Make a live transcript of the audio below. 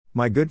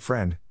My good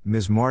friend,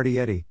 Ms. Marty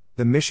Eddy,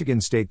 the Michigan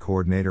State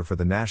Coordinator for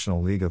the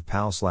National League of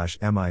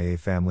PAL/MIA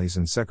Families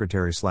and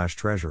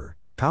Secretary/Treasurer,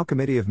 PAL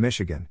Committee of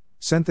Michigan,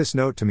 sent this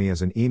note to me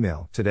as an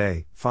email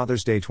today,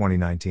 Father's Day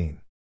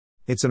 2019.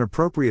 It's an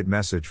appropriate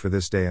message for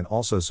this day and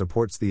also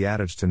supports the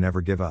adage to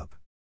never give up.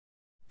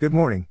 Good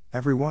morning,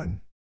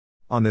 everyone.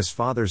 On this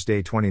Father's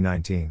Day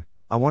 2019,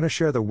 I want to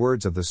share the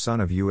words of the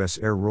son of U.S.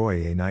 Air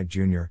Roy A. Knight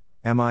Jr.,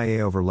 MIA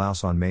over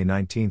Laos on May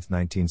 19,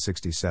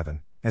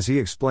 1967, as he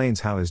explains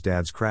how his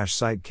dad's crash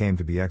site came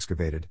to be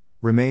excavated,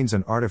 remains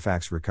and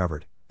artifacts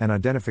recovered, and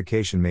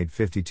identification made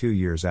 52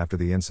 years after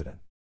the incident.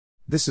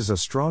 This is a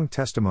strong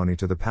testimony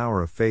to the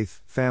power of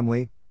faith,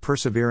 family,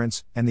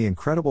 perseverance, and the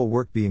incredible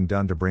work being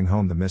done to bring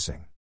home the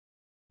missing.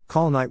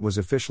 Call Knight was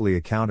officially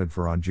accounted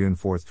for on June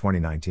 4,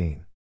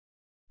 2019.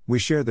 We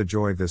share the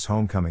joy of this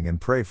homecoming and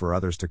pray for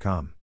others to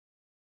come.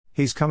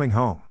 He's coming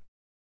home.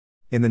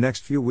 In the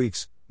next few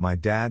weeks, my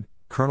dad,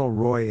 Colonel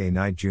Roy A.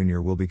 Knight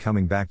Jr. will be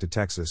coming back to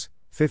Texas,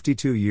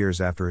 52 years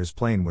after his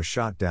plane was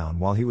shot down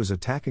while he was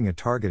attacking a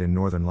target in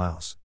northern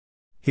Laos.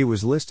 He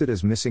was listed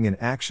as missing in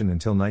action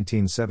until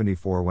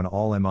 1974 when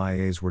all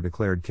MIAs were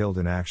declared killed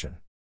in action.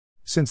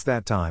 Since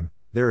that time,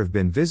 there have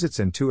been visits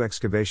and 2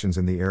 excavations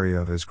in the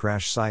area of his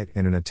crash site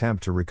in an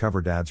attempt to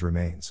recover Dad's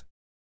remains.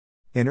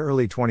 In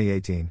early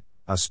 2018,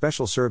 a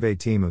special survey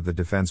team of the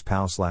Defense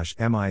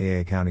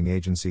PAL/MIA Accounting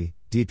Agency,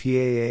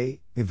 DPAA,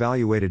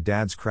 evaluated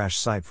Dad's crash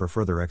site for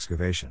further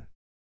excavation.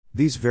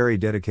 These very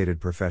dedicated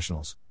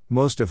professionals,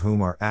 most of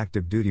whom are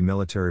active duty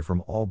military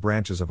from all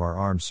branches of our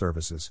armed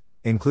services,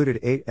 included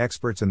 8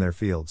 experts in their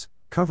fields,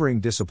 covering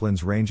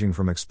disciplines ranging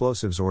from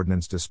explosives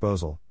ordnance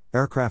disposal,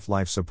 aircraft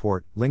life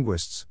support,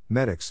 linguists,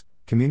 medics,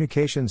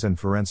 communications and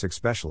forensic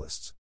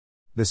specialists.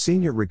 The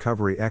senior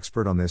recovery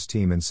expert on this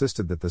team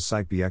insisted that the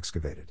site be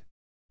excavated.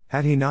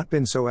 Had he not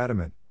been so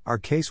adamant, our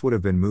case would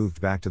have been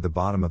moved back to the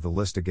bottom of the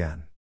list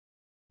again.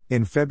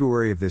 In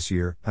February of this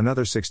year,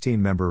 another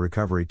 16-member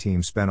recovery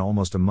team spent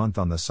almost a month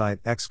on the site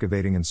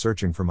excavating and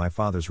searching for my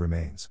father's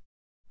remains.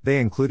 They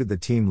included the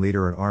team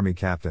leader, an Army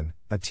captain,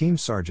 a team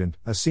sergeant,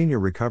 a senior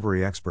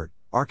recovery expert,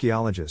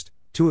 archaeologist,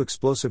 2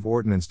 explosive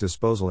ordnance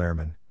disposal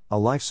airmen, a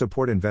life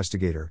support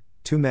investigator,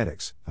 2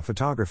 medics, a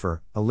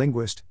photographer, a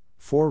linguist,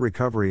 4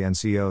 recovery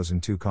NCOs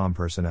and 2 comm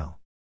personnel.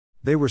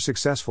 They were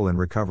successful in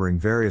recovering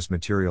various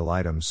material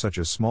items such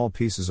as small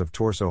pieces of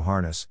torso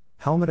harness,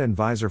 helmet and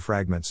visor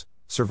fragments,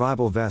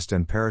 survival vest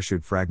and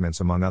parachute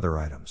fragments among other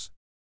items.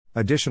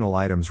 Additional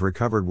items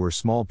recovered were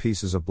small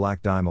pieces of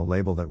black Dymo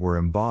label that were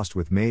embossed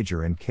with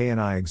Major and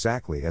K&I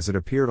exactly as it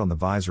appeared on the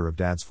visor of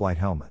Dad's flight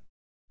helmet.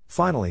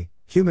 Finally,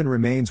 human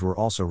remains were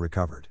also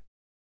recovered.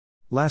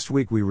 Last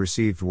week we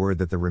received word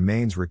that the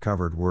remains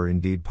recovered were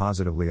indeed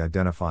positively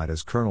identified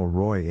as Colonel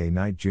Roy A.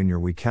 Knight Jr.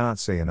 We cannot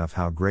say enough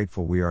how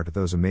grateful we are to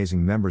those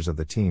amazing members of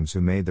the teams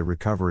who made the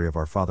recovery of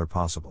our father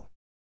possible.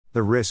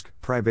 The risk,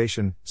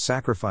 privation,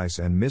 sacrifice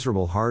and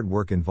miserable hard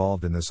work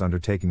involved in this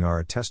undertaking are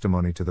a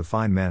testimony to the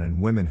fine men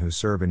and women who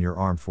serve in your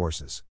armed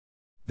forces.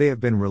 They have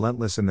been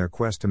relentless in their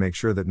quest to make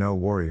sure that no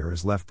warrior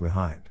is left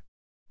behind.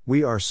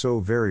 We are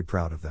so very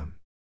proud of them.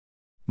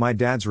 My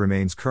dad's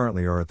remains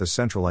currently are at the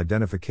Central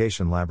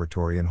Identification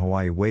Laboratory in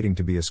Hawaii waiting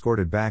to be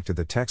escorted back to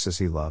the Texas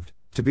he loved,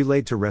 to be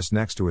laid to rest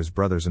next to his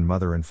brothers and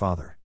mother and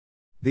father.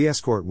 The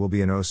escort will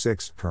be an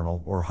 06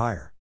 Colonel or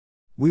higher.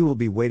 We will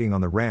be waiting on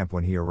the ramp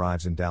when he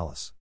arrives in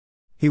Dallas.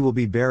 He will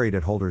be buried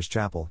at Holder's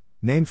Chapel,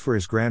 named for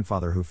his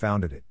grandfather who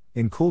founded it,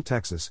 in Cool,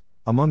 Texas,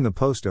 among the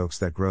post oaks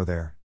that grow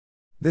there.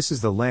 This is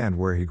the land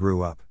where he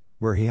grew up,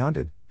 where he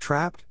hunted,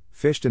 trapped,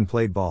 fished and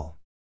played ball.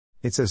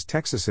 It's as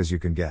Texas as you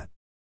can get.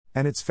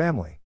 And it's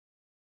family.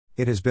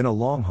 It has been a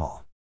long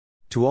haul.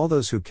 To all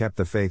those who kept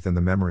the faith in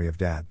the memory of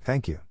Dad,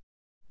 thank you.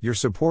 Your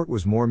support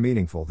was more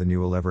meaningful than you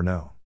will ever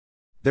know.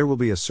 There will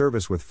be a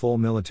service with full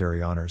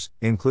military honors,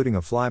 including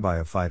a flyby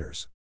of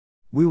fighters.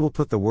 We will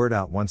put the word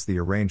out once the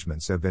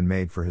arrangements have been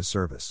made for his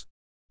service.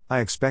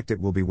 I expect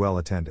it will be well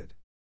attended.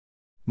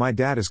 My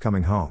dad is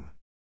coming home.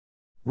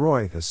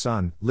 Roy, his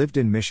son, lived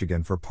in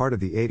Michigan for part of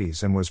the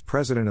 80s and was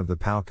president of the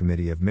PAL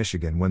Committee of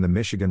Michigan when the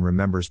Michigan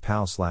Remembers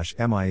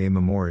PAL/MIA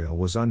Memorial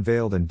was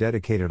unveiled and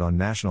dedicated on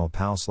National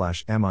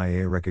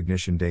PAL/MIA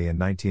Recognition Day in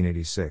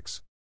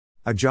 1986.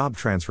 A job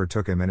transfer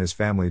took him and his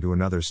family to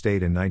another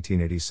state in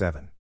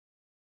 1987.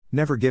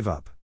 Never give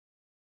up.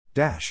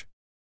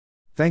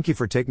 Thank you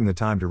for taking the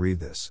time to read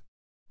this.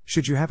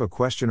 Should you have a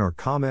question or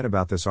comment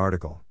about this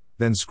article,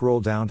 then scroll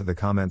down to the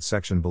comments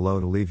section below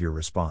to leave your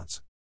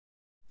response.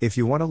 If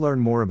you want to learn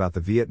more about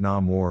the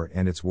Vietnam War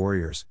and its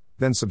warriors,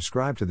 then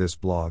subscribe to this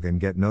blog and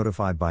get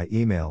notified by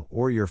email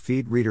or your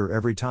feed reader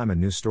every time a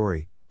new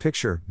story,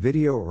 picture,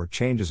 video or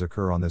changes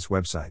occur on this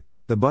website.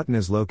 The button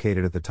is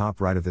located at the top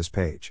right of this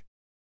page.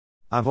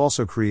 I've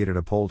also created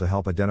a poll to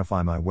help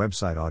identify my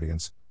website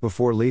audience.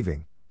 Before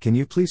leaving, can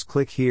you please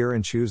click here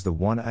and choose the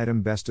one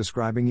item best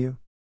describing you?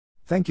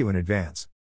 Thank you in advance.